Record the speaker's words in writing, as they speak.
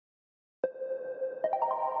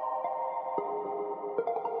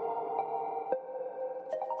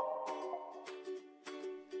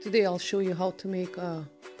Today I'll show you how to make a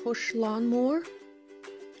push lawnmower,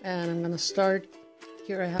 and I'm gonna start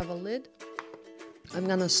here. I have a lid. I'm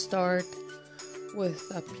gonna start with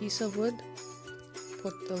a piece of wood,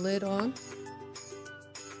 put the lid on,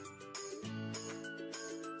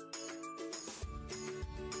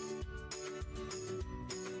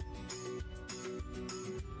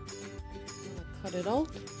 cut it out.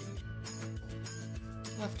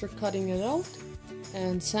 After cutting it out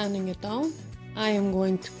and sanding it down, I am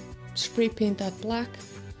going to spray paint that black.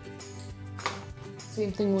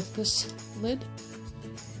 Same thing with this lid.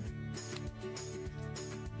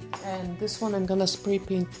 And this one I'm gonna spray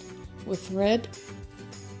paint with red.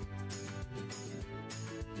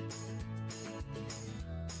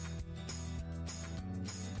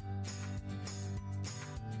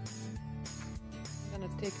 I'm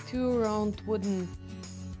gonna take two round wooden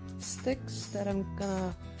sticks that I'm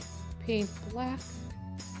gonna paint black.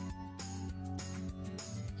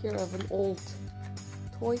 Here I have an old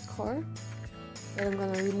toy car that I'm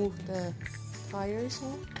gonna remove the tires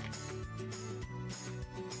off.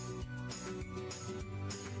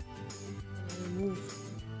 Remove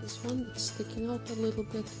this one, it's sticking out a little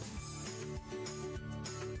bit.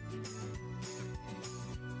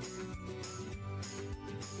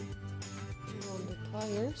 On the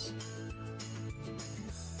tires.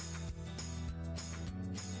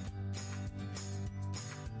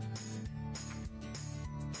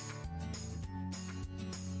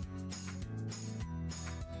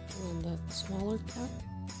 And that smaller cap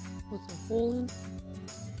with a hole in.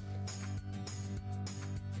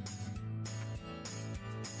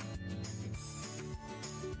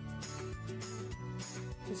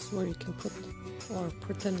 This is where you can put, or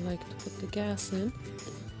pretend like to put the gas in.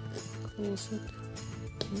 Close it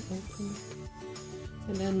and open it.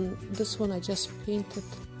 And then this one I just painted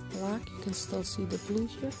black. You can still see the blue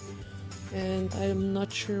here. And I'm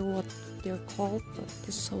not sure what they're called, but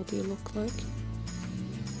this is how they look like.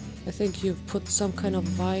 I think you put some kind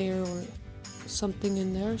of wire or something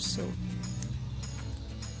in there, so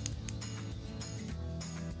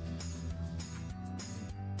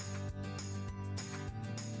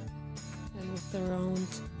and with the round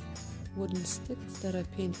wooden sticks that I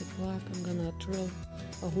painted black, I'm gonna drill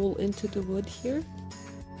a hole into the wood here.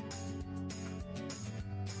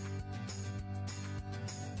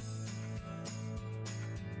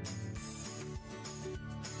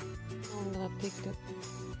 I'm gonna take the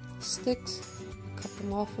sticks, cut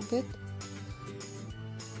them off a bit,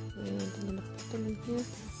 and I'm gonna put them in here.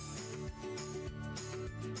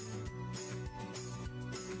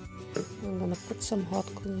 I'm gonna put some hot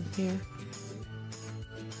glue in here.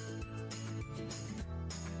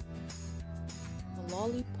 A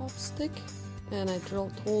lollipop stick, and I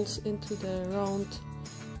drilled holes into the round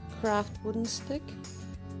craft wooden stick,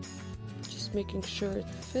 just making sure it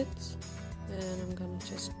fits, and I'm gonna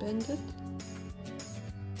just bend it.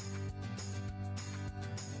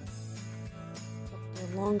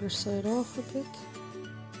 Longer side off a bit,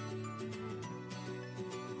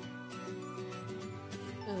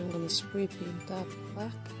 and I'm gonna spray paint that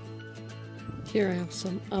black. Here I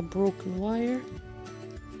have a broken wire.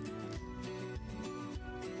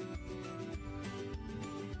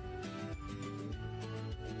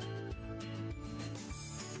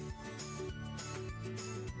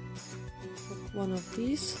 Took one of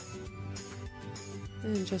these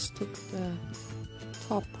and just took the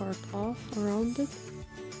top part off around it.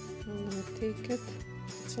 I'm gonna take it,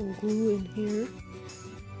 put some glue in here,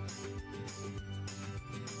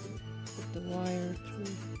 put the wire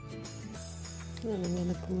through, and I'm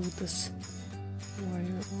gonna glue this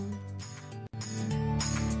wire on.